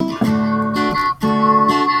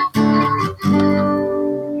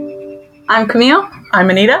I'm Camille. I'm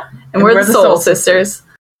Anita. And we're the Soul Sisters.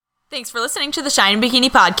 Thanks for listening to the Shine Bikini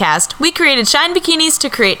podcast. We created Shine Bikinis to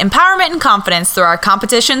create empowerment and confidence through our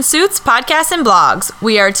competition suits, podcasts, and blogs.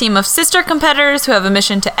 We are a team of sister competitors who have a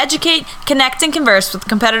mission to educate, connect, and converse with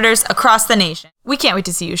competitors across the nation. We can't wait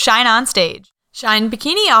to see you shine on stage. Shine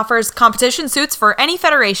Bikini offers competition suits for any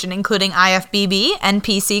federation, including IFBB,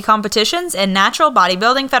 NPC Competitions, and natural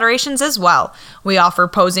bodybuilding federations as well. We offer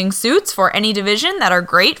posing suits for any division that are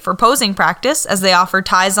great for posing practice, as they offer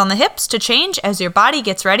ties on the hips to change as your body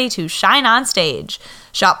gets ready to shine on stage.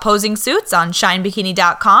 Shop posing suits on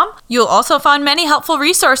shinebikini.com. You'll also find many helpful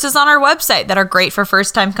resources on our website that are great for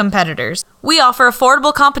first-time competitors. We offer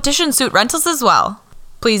affordable competition suit rentals as well.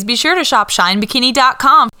 Please be sure to shop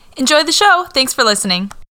shinebikini.com. Enjoy the show. Thanks for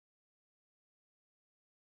listening.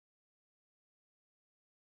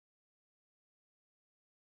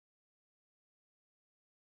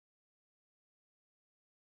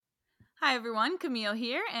 Hi everyone, Camille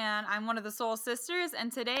here, and I'm one of the Soul Sisters,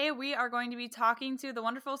 and today we are going to be talking to the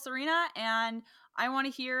wonderful Serena, and I want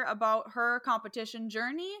to hear about her competition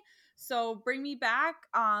journey. So bring me back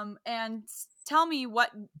and tell me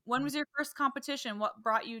when was your first competition? What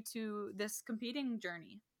brought you to this competing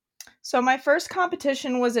journey? So my first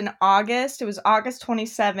competition was in August. It was August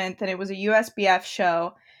 27th, and it was a USBF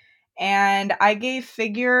show. And I gave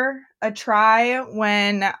figure a try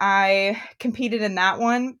when I competed in that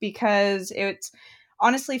one because it's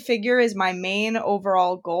honestly, figure is my main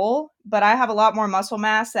overall goal, but I have a lot more muscle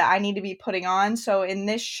mass that I need to be putting on. So in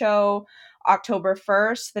this show, October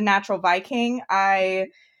 1st, the Natural Viking, I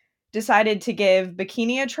decided to give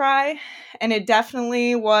bikini a try, and it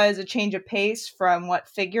definitely was a change of pace from what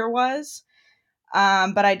figure was.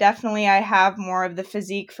 But I have more of the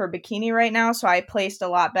physique for bikini right now, so I placed a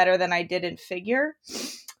lot better than I did in figure.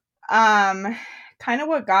 Kind of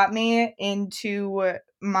what got me into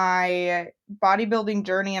my bodybuilding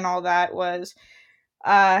journey and all that was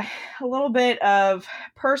a little bit of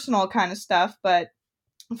personal kind of stuff, but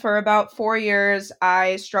for about 4 years,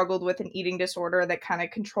 I struggled with an eating disorder that kind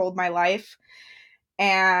of controlled my life.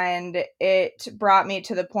 And it brought me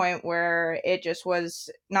to the point where it just was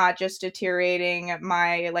not just deteriorating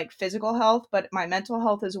my physical health, but my mental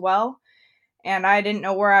health as well. And I didn't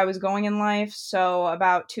know where I was going in life. So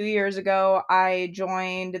about 2 years ago, I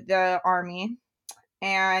joined the Army,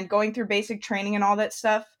 and going through basic training and all that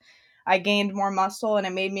stuff, I gained more muscle, and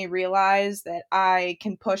it made me realize that I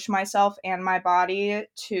can push myself and my body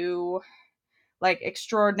to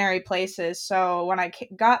extraordinary places. So when I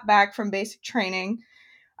got back from basic training,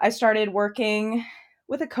 I started working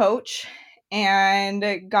with a coach, and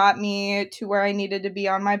it got me to where I needed to be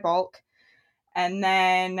on my bulk. And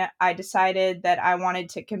then I decided that I wanted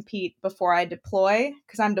to compete before I deploy,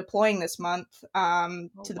 because I'm deploying this month to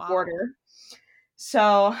the border.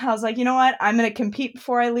 So I was like, you know what? I'm going to compete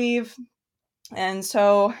before I leave. And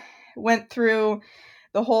so went through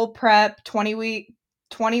the whole prep,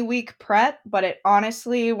 20-week prep, but it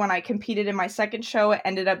honestly, when I competed in my second show, it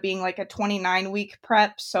ended up being like a 29-week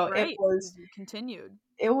prep. So It continued.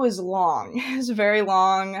 It was long. It was very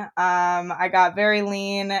long. I got very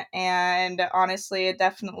lean, and honestly,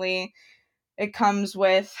 it comes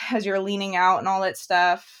with, as you're leaning out and all that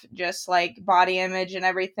stuff, just like body image and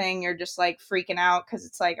everything, you're just like freaking out because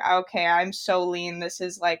it's like, okay, I'm so lean. This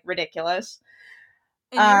is like ridiculous.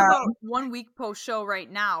 And you're about 1 week post show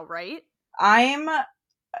right now, right? I'm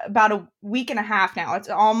about a week and a half now.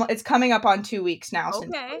 It's coming up on 2 weeks now. Okay.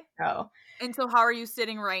 Since the show. And so how are you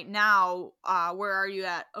sitting right now? Where are you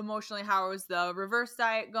at emotionally? How is the reverse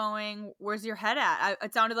diet going? Where's your head at?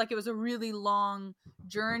 It sounded like it was a really long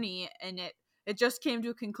journey, and it just came to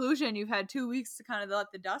a conclusion. You've had 2 weeks to kind of let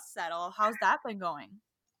the dust settle. How's that been going?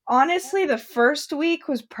 Honestly, the first week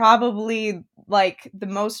was probably like the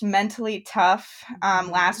most mentally tough.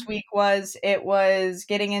 Last week was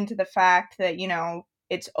getting into the fact that,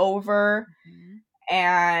 it's over. Mm-hmm.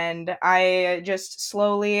 And I just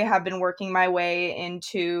slowly have been working my way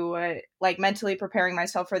into mentally preparing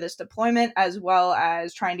myself for this deployment, as well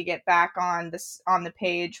as trying to get back on the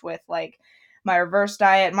page with my reverse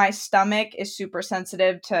diet. My stomach is super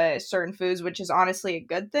sensitive to certain foods, which is honestly a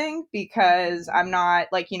good thing because I'm not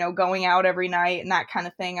going out every night and that kind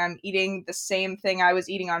of thing. I'm eating the same thing I was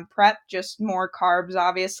eating on prep, just more carbs,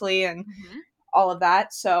 obviously, and all of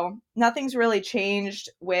that. So nothing's really changed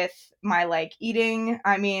with my eating.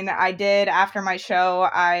 I mean, I did after my show,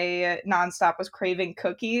 I nonstop was craving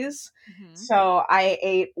cookies. Mm-hmm. So I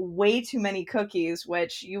ate way too many cookies,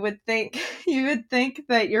 which you would think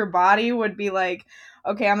that your body would be like,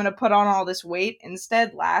 okay, I'm going to put on all this weight.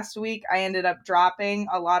 Instead, last week I ended up dropping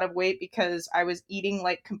a lot of weight because I was eating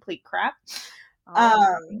like complete crap.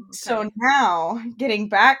 So now getting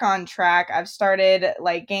back on track, I've started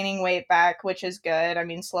like gaining weight back, which is good. I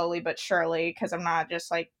mean, slowly but surely, because I'm not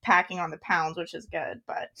just like packing on the pounds, which is good.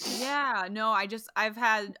 But yeah, no, I've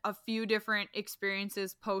had a few different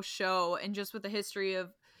experiences post show, and just with the history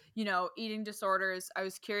of, eating disorders, I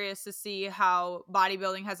was curious to see how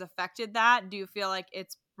bodybuilding has affected that. Do you feel like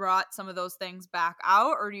it's brought some of those things back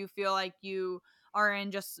out, or do you feel like you are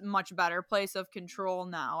in just much better place of control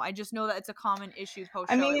now? I just know that it's a common issue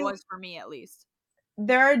post I show. It mean, was for me, at least.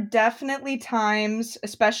 there are definitely times,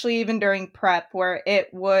 especially even during prep, where it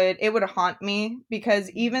would haunt me, because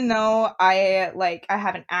even though I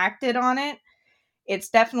haven't acted on it, it's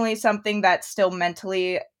definitely something that still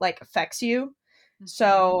mentally like affects you.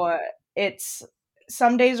 So it's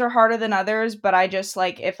some days are harder than others, but I just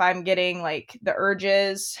like, if I'm getting like the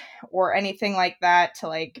urges or anything like that to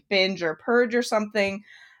like binge or purge or something,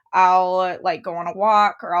 I'll like go on a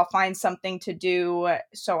walk, or I'll find something to do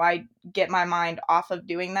so I get my mind off of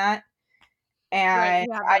doing that. Right, And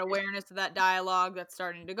you have that awareness of that dialogue that's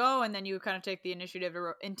starting to go, and then you kind of take the initiative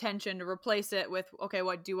or intention to replace it with, okay,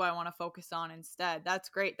 what do I want to focus on instead? That's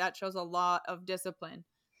great. That shows a lot of discipline.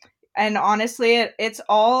 and honestly, it's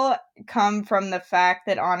all come from the fact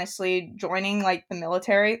that honestly joining like the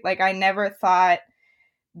military, like I never thought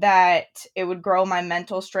that it would grow my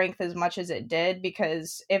mental strength as much as it did,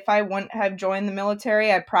 because if I wouldn't have joined the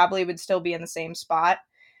military, I probably would still be in the same spot.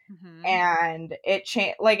 And it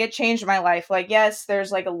changed my life. Like, yes,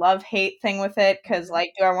 there's like a love-hate thing with it, because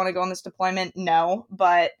like, do I want to go on this deployment? No.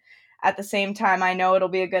 But at the same time, I know it'll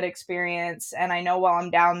be a good experience, and I know while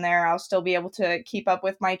I'm down there, I'll still be able to keep up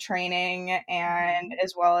with my training, and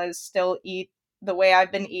as well as still eat the way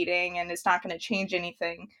I've been eating, and it's not going to change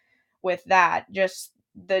anything with that. Just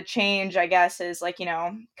the change, I guess, is like,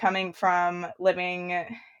 coming from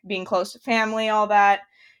being close to family, all that,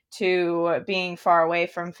 to being far away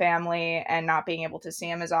from family and not being able to see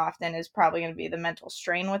them as often, is probably going to be the mental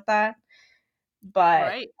strain with that. But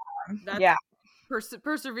Right. That's yeah.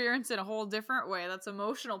 perseverance in a whole different way. That's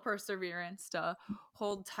emotional perseverance to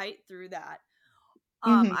hold tight through that.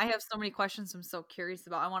 Hmm. I have so many questions I'm so curious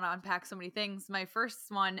about. I want to unpack so many things. My first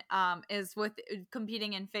one is with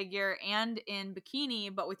competing in figure and in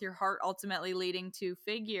bikini, but with your heart ultimately leading to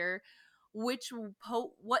figure. What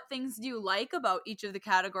things do you like about each of the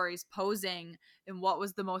categories posing, and what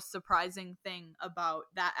was the most surprising thing about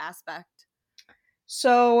that aspect?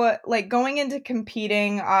 So, like, going into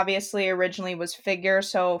competing, obviously, originally was figure.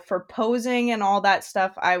 So, for posing and all that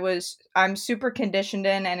stuff, I'm super conditioned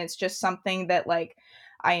in, and it's just something that, like,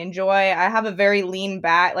 I enjoy. I have a very lean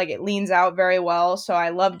back, like, it leans out very well. So,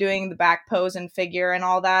 I love doing the back pose and figure and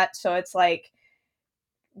all that. So, it's like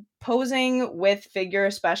posing with figure,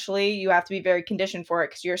 especially, you have to be very conditioned for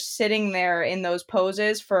it, because you're sitting there in those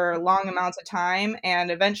poses for long amounts of time,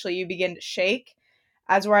 and eventually you begin to shake.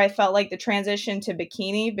 As where I felt like the transition to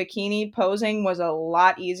bikini posing was a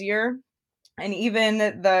lot easier. And even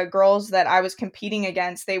the girls that I was competing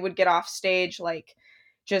against, they would get off stage like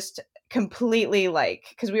just completely, like,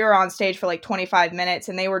 because we were on stage for like 25 minutes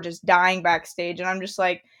and they were just dying backstage. And I'm just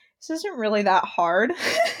like, this isn't really that hard.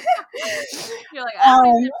 You're like, I don't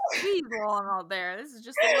even um, have to squeeze while I'm out there. This is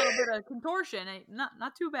just a little bit of contortion.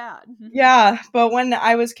 Not too bad. Yeah, but when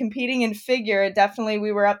I was competing in figure, definitely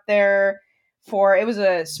we were up there for, it was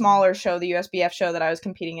a smaller show, the USBF show that I was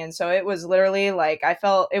competing in. So it was literally like, I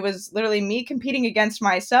felt it was literally me competing against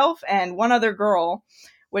myself and one other girl,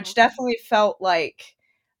 which Okay. definitely felt like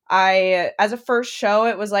as a first show,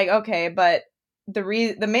 it was like, okay, but the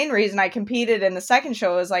main reason I competed in the second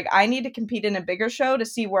show is like, I need to compete in a bigger show to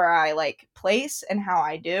see where I like place and how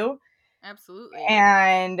I do. Absolutely.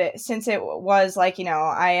 And since it was like,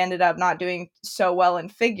 I ended up not doing so well in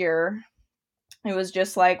figure, it was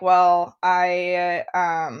just like, well,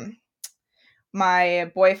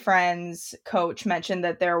 my boyfriend's coach mentioned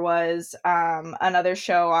that there was another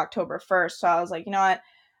show October 1st. So I was like, you know what?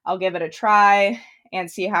 I'll give it a try and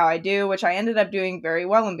see how I do, which I ended up doing very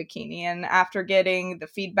well in bikini. And after getting the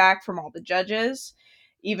feedback from all the judges,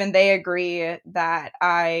 even they agree that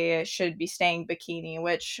I should be staying bikini,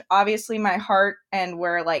 which obviously my heart and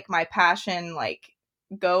where like my passion like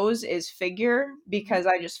goes is figure, because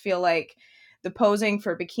I just feel like the posing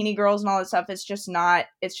for bikini girls and all that stuff, it's just not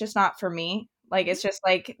for me. Like, it's just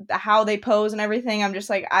like how they pose and everything. I'm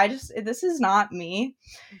just like, this is not me.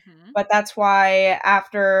 But that's why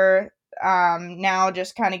after now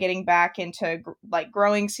just kind of getting back into like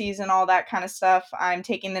growing season, all that kind of stuff, I'm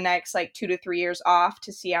taking the next like 2 to 3 years off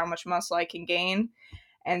to see how much muscle I can gain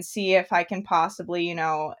and see if I can possibly,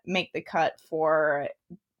 make the cut for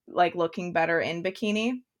like looking better in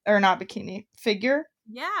bikini, or not bikini, figure.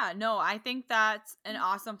 Yeah, no, I think that's an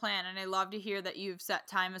awesome plan. And I love to hear that you've set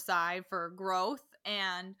time aside for growth.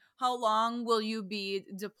 And how long will you be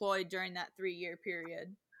deployed during that 3-year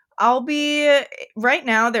period? I'll be right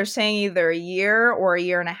now they're saying either a year or a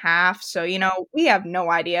year and a half. So, we have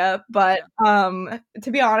no idea. But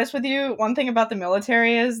to be honest with you, one thing about the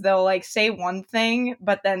military is they'll like say one thing,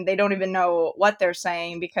 but then they don't even know what they're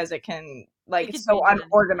saying because it can It it's could so change at any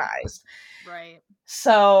point. unorganized. Right.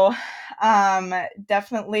 So,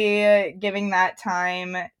 definitely giving that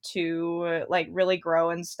time to like really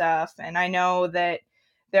grow and stuff. And I know that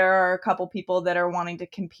there are a couple people that are wanting to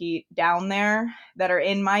compete down there that are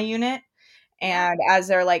in my unit and as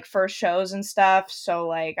their like first shows and stuff. So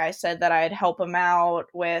like I said that I'd help them out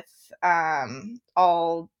with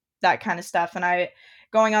all that kind of stuff. And I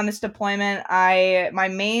going on this deployment, my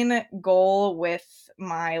main goal with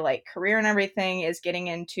my like career and everything is getting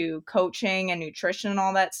into coaching and nutrition and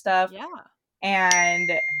all that stuff. Yeah.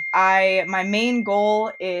 And my main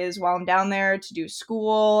goal is while I'm down there to do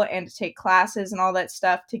school and to take classes and all that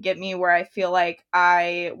stuff to get me where I feel like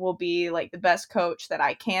I will be like the best coach that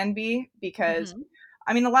I can be because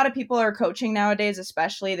I mean, a lot of people are coaching nowadays,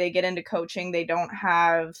 especially they get into coaching. They don't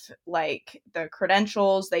have like the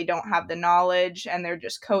credentials, they don't have the knowledge, and they're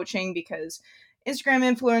just coaching because Instagram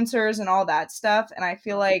influencers and all that stuff. And I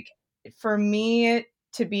feel like for me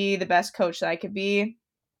to be the best coach that I could be,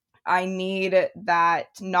 I need that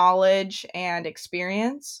knowledge and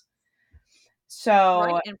experience. So,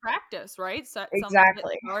 Right, in practice, right? So something that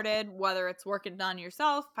exactly. started, whether it's working on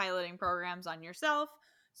yourself, piloting programs on yourself,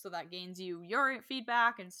 so that gains you your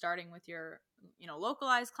feedback and starting with your,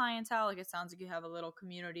 localized clientele. Like it sounds like you have a little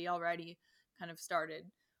community already kind of started,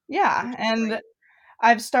 Yeah. which is And great.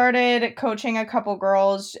 I've started coaching a couple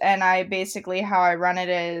girls, and I basically how I run it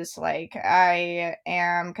is like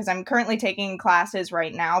because I'm currently taking classes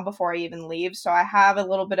right now before I even leave, so I have a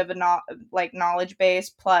little bit of a knowledge base.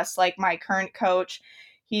 Plus, like my current coach,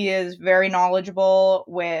 he is very knowledgeable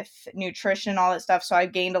with nutrition, all that stuff. So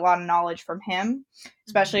I've gained a lot of knowledge from him,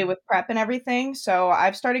 especially with prep and everything. So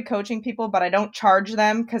I've started coaching people, but I don't charge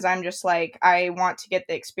them because I'm just like I want to get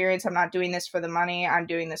the experience. I'm not doing this for the money. I'm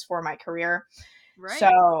doing this for my career. Right.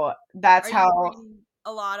 So that's Are you how. treating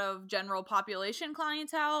a lot of general population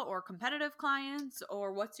clientele or competitive clients,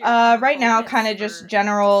 or what's your kind of Right now, kind focus of just for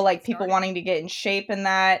general, just to like get people started? wanting to get in shape and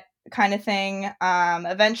that kind of thing.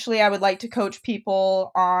 Eventually, I would like to coach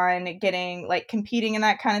people on getting like competing and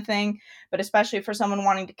that kind of thing. But especially for someone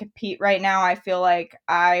wanting to compete right now, I feel like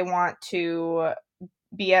I want to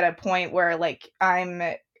be at a point where like I'm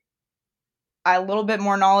a little bit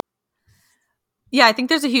more knowledgeable. Yeah, I think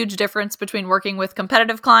there's a huge difference between working with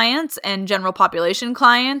competitive clients and general population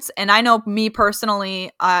clients. And I know me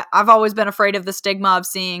personally, I've always been afraid of the stigma of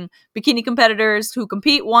seeing bikini competitors who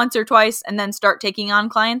compete once or twice and then start taking on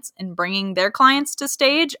clients and bringing their clients to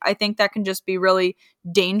stage. I think that can just be really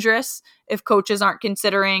dangerous if coaches aren't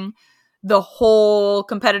considering the whole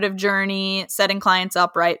competitive journey, setting clients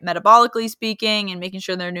up right, metabolically speaking, and making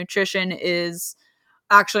sure their nutrition is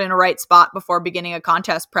actually in a right spot before beginning a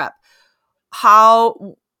contest prep.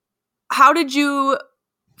 How did you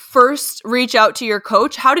first reach out to your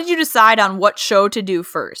coach? How did you decide on what show to do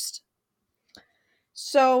first?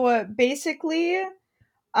 So basically,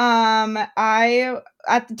 I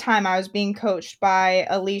at the time I was being coached by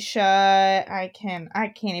Alicia. I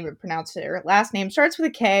can't even pronounce it. Her last name starts with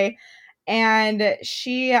a K, and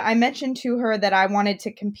I mentioned to her that I wanted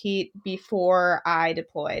to compete before I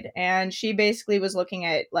deployed, and she basically was looking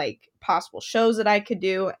at like possible shows that I could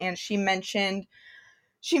do, and she mentioned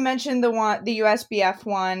the USBF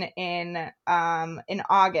one in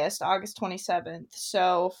August 27th.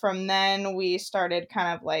 So from then we started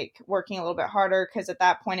kind of like working a little bit harder because at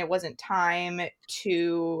that point it wasn't time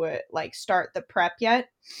to like start the prep yet.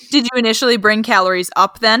 Did you initially bring calories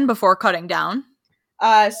up then before cutting down?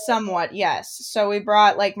 Somewhat, yes. So we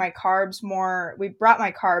brought like we brought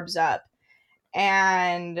my carbs up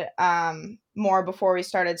and more before we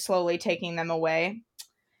started slowly taking them away.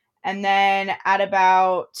 And then at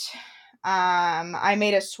about I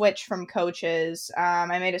made a switch from coaches.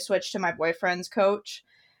 I made a switch to my boyfriend's coach,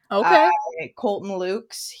 uh, Okay. Kolton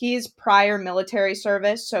Lukes. He's prior military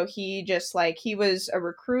service, so he was a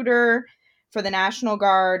recruiter for the National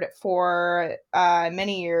Guard for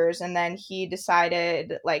many years, and then he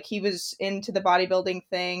decided like he was into the bodybuilding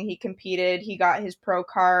thing. He competed. He got his pro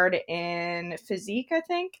card in Physique, I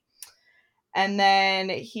think. And then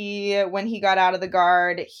when he got out of the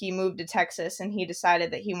guard, he moved to Texas and he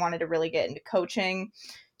decided that he wanted to really get into coaching.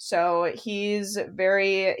 So he's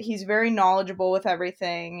very knowledgeable with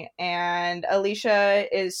everything. And Alicia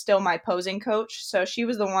is still my posing coach. So she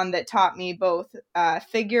was the one that taught me both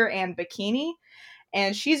figure and bikini.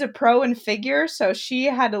 And she's a pro in figure, so she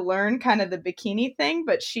had to learn kind of the bikini thing,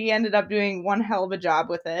 but she ended up doing one hell of a job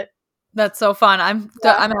with it. That's so fun.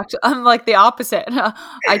 I'm like the opposite.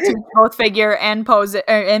 I teach both figure and pose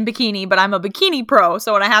and bikini, but I'm a bikini pro.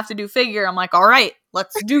 So when I have to do figure, I'm like, all right,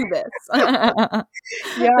 let's do this.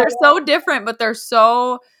 They're so different, but they're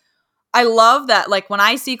so. I love that. Like when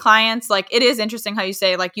I see clients, like it is interesting how you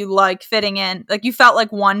say like you like fitting in. Like you felt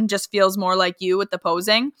like one just feels more like you with the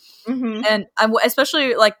posing. Mm-hmm. And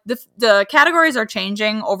especially like the categories are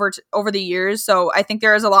changing over the years. So I think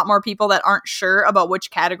there is a lot more people that aren't sure about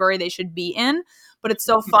which category they should be in. But it's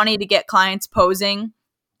so funny to get clients posing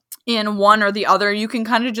in one or the other. You can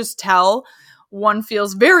kind of just tell one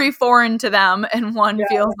feels very foreign to them and one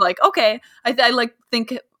feels like, okay, I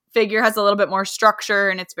think figure has a little bit more structure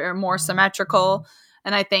and it's very more symmetrical.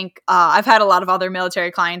 And I think I've had a lot of other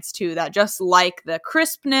military clients too that just like the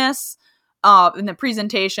crispness in the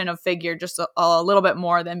presentation of figure just a little bit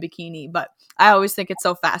more than bikini. But I always think it's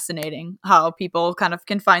so fascinating how people kind of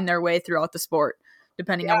can find their way throughout the sport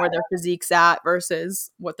depending on where their physique's at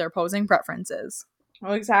versus what their posing preference is.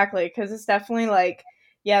 Well, exactly, because it's definitely like,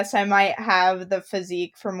 yes, I might have the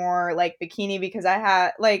physique for more like bikini because I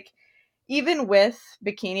had like, even with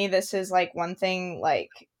bikini, this is like one thing,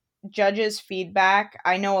 like judges' feedback.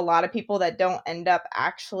 I know a lot of people that don't end up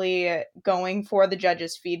actually going for the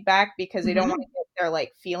judges' feedback because they don't want to get their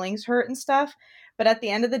like feelings hurt and stuff. But at the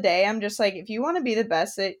end of the day, I'm just like, if you want to be the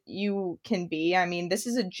best that you can be, I mean, this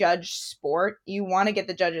is a judge sport. You want to get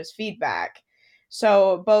the judges' feedback.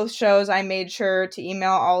 So both shows, I made sure to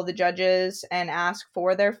email all the judges and ask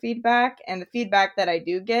for their feedback. And the feedback that I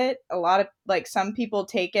do get, a lot of like some people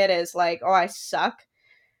take it as like, oh, I suck.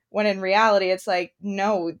 When in reality, it's like,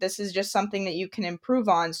 no, this is just something that you can improve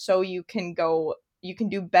on so you can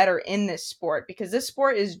do better in this sport because this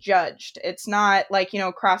sport is judged. It's not like,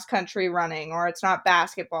 cross country running or it's not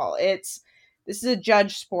basketball. This is a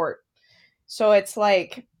judge sport. So it's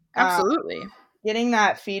like, absolutely. Getting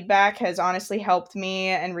that feedback has honestly helped me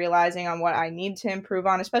and realizing on what I need to improve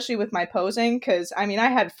on, especially with my posing. Because, I mean, I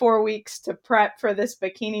had 4 weeks to prep for this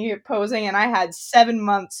bikini posing and I had 7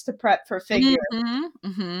 months to prep for figure. Mm-hmm.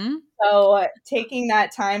 Mm-hmm. So taking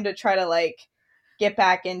that time to try to, like, get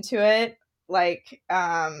back into it, like,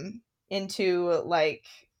 into, like,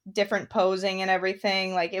 different posing and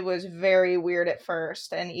everything, like, it was very weird at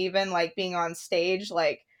first. And even, like, being on stage,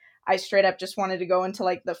 like, I straight up just wanted to go into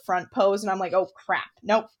like the front pose and I'm like, oh crap,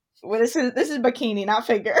 nope. Well, this is bikini, not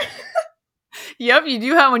figure. Yep, you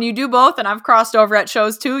do have when you do both, and I've crossed over at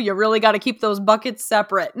shows too. You really got to keep those buckets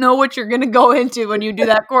separate. Know what you're gonna go into when you do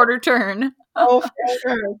that quarter turn. Oh, for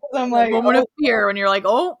sure. I'm like, moment of fear when you're like,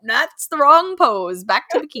 oh, that's the wrong pose. Back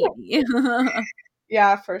to bikini.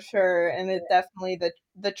 Yeah, for sure. And it definitely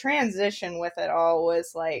the transition with it all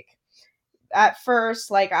was like at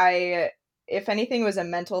first, like if anything, it was a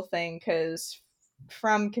mental thing because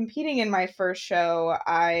from competing in my first show,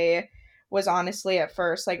 I was honestly at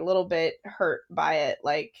first like a little bit hurt by it,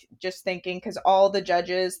 like just thinking because all the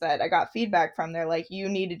judges that I got feedback from, they're like, you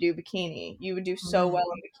need to do bikini, you would do so well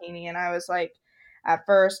in bikini. And I was like, at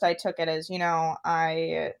first I took it as,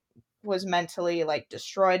 I was mentally like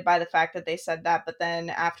destroyed by the fact that they said that. But then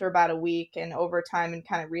after about a week and over time and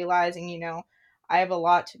kind of realizing, I have a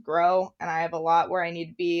lot to grow and I have a lot where I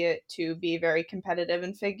need to be very competitive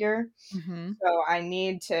in figure. Mm-hmm. So I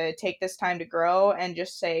need to take this time to grow and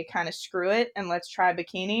just say kind of screw it and let's try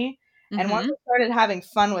bikini. And once I started having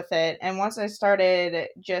fun with it and once I started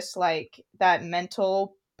just like that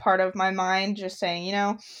mental part of my mind just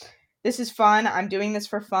saying, this is fun, I'm doing this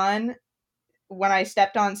for fun. When I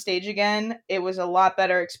stepped on stage again, it was a lot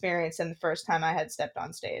better experience than the first time I had stepped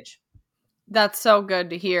on stage. That's so good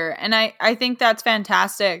to hear. And I think that's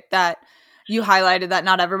fantastic that you highlighted that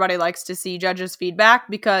not everybody likes to see judges' feedback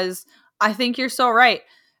because I think you're so right.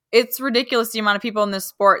 It's ridiculous the amount of people in this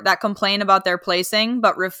sport that complain about their placing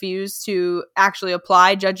but refuse to actually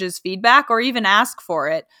apply judges' feedback or even ask for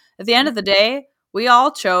it. At the end of the day, we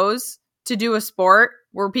all chose to do a sport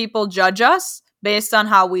where people judge us based on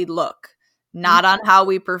how we look, not on how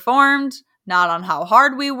we performed, not on how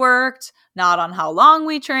hard we worked, not on how long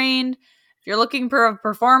we trained. If you're looking for a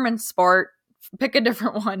performance sport, pick a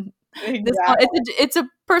different one. Exactly. It's a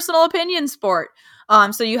personal opinion sport.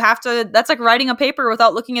 So you have to, that's like writing a paper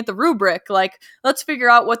without looking at the rubric. Like, let's figure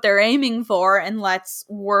out what they're aiming for and let's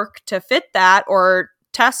work to fit that or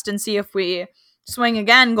test and see if we swing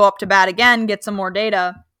again, go up to bat again, get some more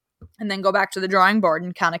data, and then go back to the drawing board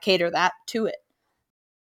and kind of cater that to it.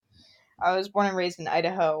 I was born and raised in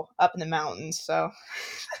Idaho, up in the mountains, so.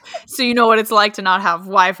 So you know what it's like to not have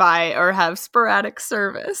Wi-Fi or have sporadic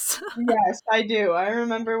service. Yes, I do. I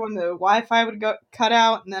remember when the Wi-Fi would go cut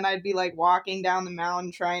out, and then I'd be like walking down the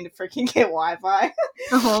mountain trying to freaking get Wi-Fi.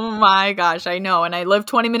 Oh my gosh, I know. And I live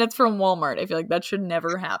 20 minutes from Walmart. I feel like that should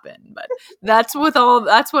never happen. But that's what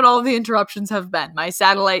all the interruptions have been. My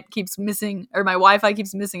satellite keeps missing, or my Wi-Fi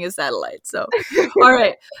keeps missing a satellite. So all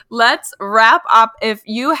right, let's wrap up. If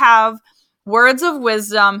you have words of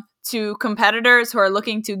wisdom to competitors who are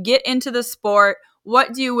looking to get into the sport,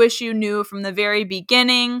 what do you wish you knew from the very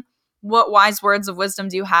beginning? What wise words of wisdom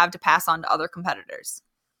do you have to pass on to other competitors?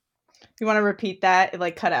 You want to repeat that? It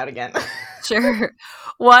like cut out again. Sure.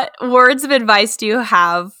 What words of advice do you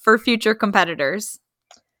have for future competitors?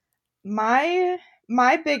 My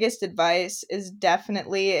biggest advice is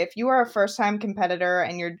definitely, if you are a first-time competitor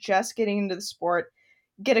and you're just getting into the sport,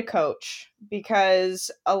 get a coach,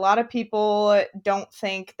 because a lot of people don't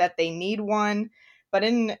think that they need one, but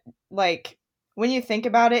when you think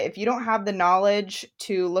about it, if you don't have the knowledge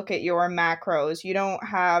to look at your macros, you don't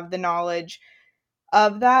have the knowledge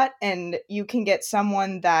of that, and you can get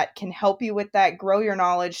someone that can help you with that, grow your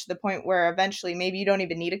knowledge to the point where eventually maybe you don't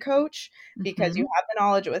even need a coach because you have the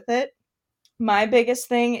knowledge with it. My biggest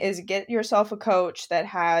thing is get yourself a coach that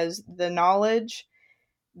has the knowledge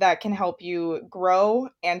that can help you grow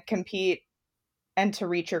and compete and to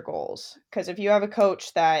reach your goals. Because if you have a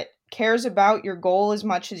coach that cares about your goal as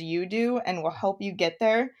much as you do and will help you get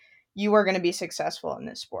there, you are going to be successful in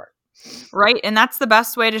this sport. Right. And that's the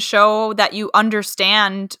best way to show that you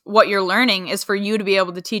understand what you're learning, is for you to be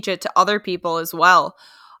able to teach it to other people as well.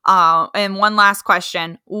 And one last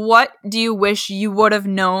question. What do you wish you would have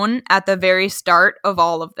known at the very start of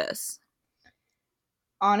all of this?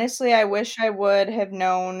 Honestly, I wish I would have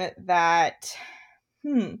known that.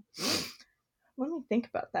 Let me think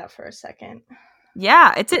about that for a second.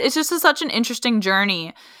 Yeah, it's just such an interesting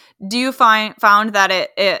journey. Do you found that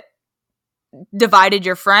it divided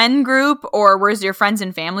your friend group, or was your friends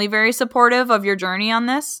and family very supportive of your journey on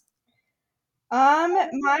this?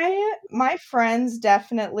 My friends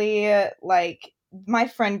definitely, my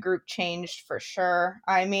friend group changed for sure.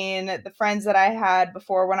 I mean, the friends that I had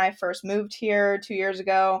before when I first moved here 2 years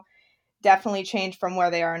ago definitely changed from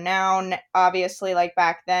where they are now. Obviously, like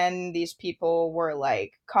back then, these people were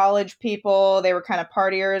like college people. They were kind of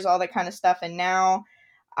partiers, all that kind of stuff. And now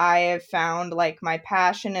I have found like my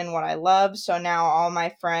passion and what I love. So now all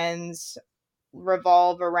my friends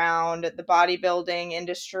revolve around the bodybuilding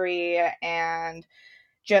industry and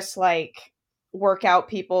just like workout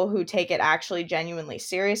people who take it actually genuinely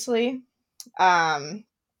seriously. Um,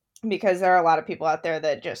 because there are a lot of people out there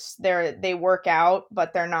that just they work out,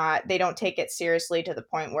 but they don't take it seriously to the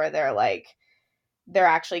point where they're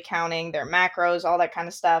actually counting their macros, all that kind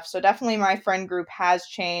of stuff. So definitely my friend group has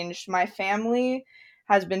changed. My family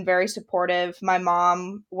has been very supportive. My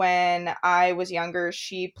mom, when I was younger,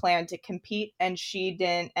 she planned to compete and she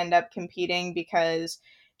didn't end up competing because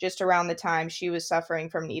just around the time she was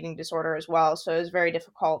suffering from an eating disorder as well. So it was very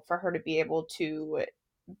difficult for her to be able to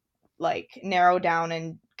like narrow down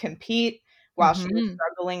and compete while she was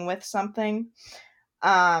struggling with something.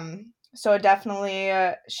 So definitely,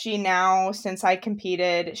 she now, since I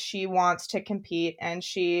competed, she wants to compete, and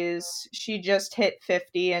she just hit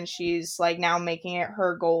 50, and she's like now making it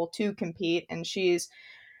her goal to compete, and she's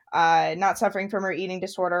not suffering from her eating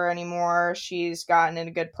disorder anymore. She's gotten in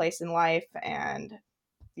a good place in life, and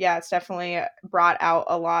yeah, it's definitely brought out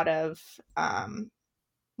a lot of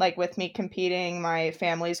like with me competing, my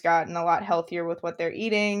family's gotten a lot healthier with what they're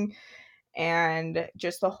eating, and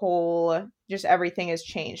just everything has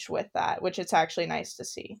changed with that, which it's actually nice to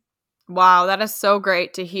see. Wow, that is so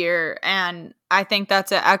great to hear. And I think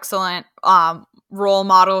that's an excellent role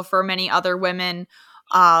model for many other women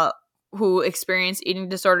who experience eating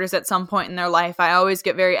disorders at some point in their life. I always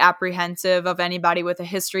get very apprehensive of anybody with a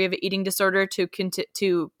history of an eating disorder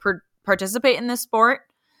to participate in this sport,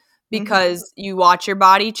 because you watch your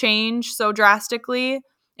body change so drastically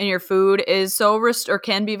and your food is so or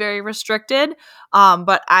can be very restricted.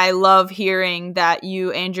 But I love hearing that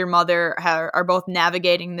you and your mother are both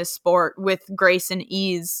navigating this sport with grace and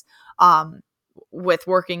ease, with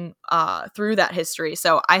working through that history.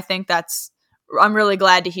 So I think I'm really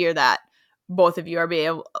glad to hear that both of you are being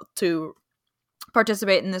able to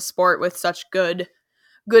participate in this sport with such good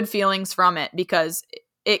feelings from it, because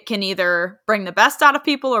it can either bring the best out of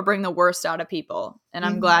people or bring the worst out of people. And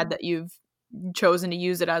I'm glad that you've chosen to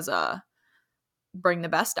use it as a bring the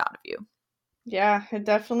best out of you. Yeah, it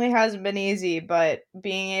definitely hasn't been easy, but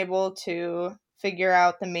being able to figure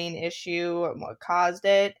out the main issue and what caused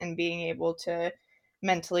it, and being able to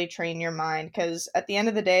mentally train your mind, because at the end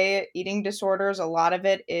of the day, eating disorders, a lot of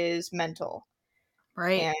it is mental.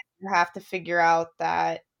 Right. And you have to figure out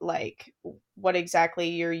that, like, what exactly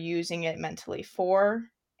you're using it mentally for,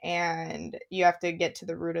 and you have to get to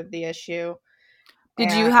the root of the issue.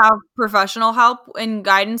 Did you have professional help and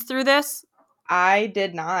guidance through this? I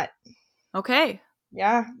did not. Okay.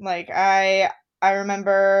 Yeah, like I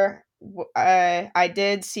remember I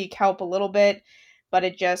did seek help a little bit, but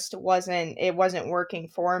it just wasn't working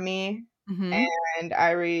for me. Mm-hmm. And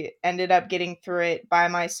I ended up getting through it by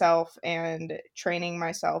myself and training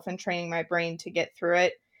myself and training my brain to get through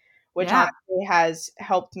it, which honestly has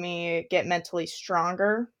helped me get mentally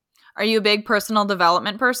stronger. Are you a big personal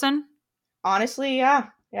development person? Honestly, yeah.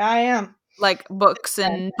 Yeah, I am. Like books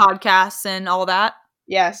and podcasts and all that?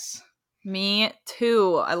 Yes. Me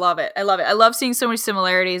too. I love it. I love seeing so many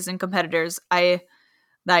similarities in competitors. I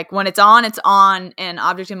like when it's on, and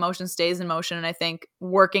object in motion stays in motion. And I think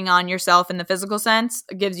working on yourself in the physical sense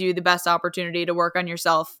gives you the best opportunity to work on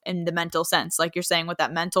yourself in the mental sense. Like you're saying, with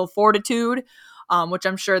that mental fortitude, which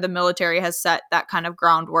I'm sure the military has set that kind of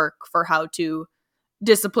groundwork for how to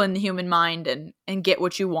discipline the human mind and get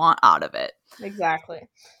what you want out of it. Exactly.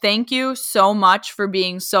 Thank you so much for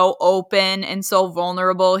being so open and so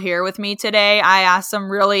vulnerable here with me today. I asked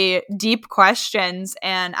some really deep questions,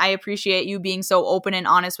 and I appreciate you being so open and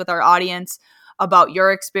honest with our audience about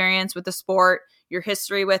your experience with the sport, your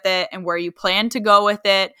history with it, and where you plan to go with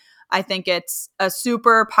it. I think it's a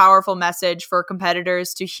super powerful message for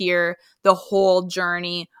competitors to hear the whole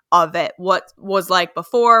journey of it, what was like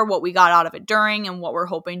before, what we got out of it during, and what we're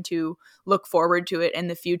hoping to look forward to it in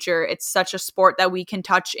the future. It's such a sport that we can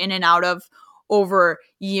touch in and out of over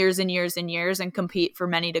years and years and years and compete for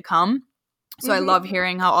many to come. So I love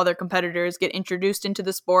hearing how other competitors get introduced into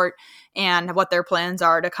the sport and what their plans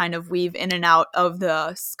are to kind of weave in and out of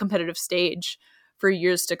the competitive stage for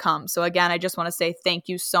years to come. So again, I just want to say thank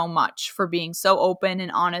you so much for being so open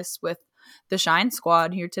and honest with the Shine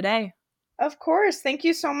Squad here today. Of course. Thank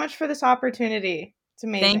you so much for this opportunity. It's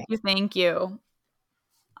amazing. Thank you.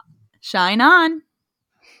 Shine on.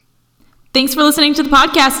 Thanks for listening to the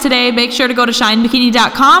podcast today. Make sure to go to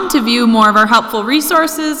shinebikini.com to view more of our helpful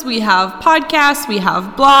resources. We have podcasts, we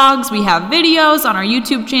have blogs, we have videos on our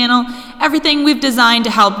YouTube channel, everything we've designed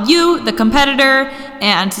to help you, the competitor,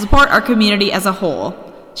 and to support our community as a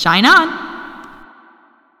whole. Shine on.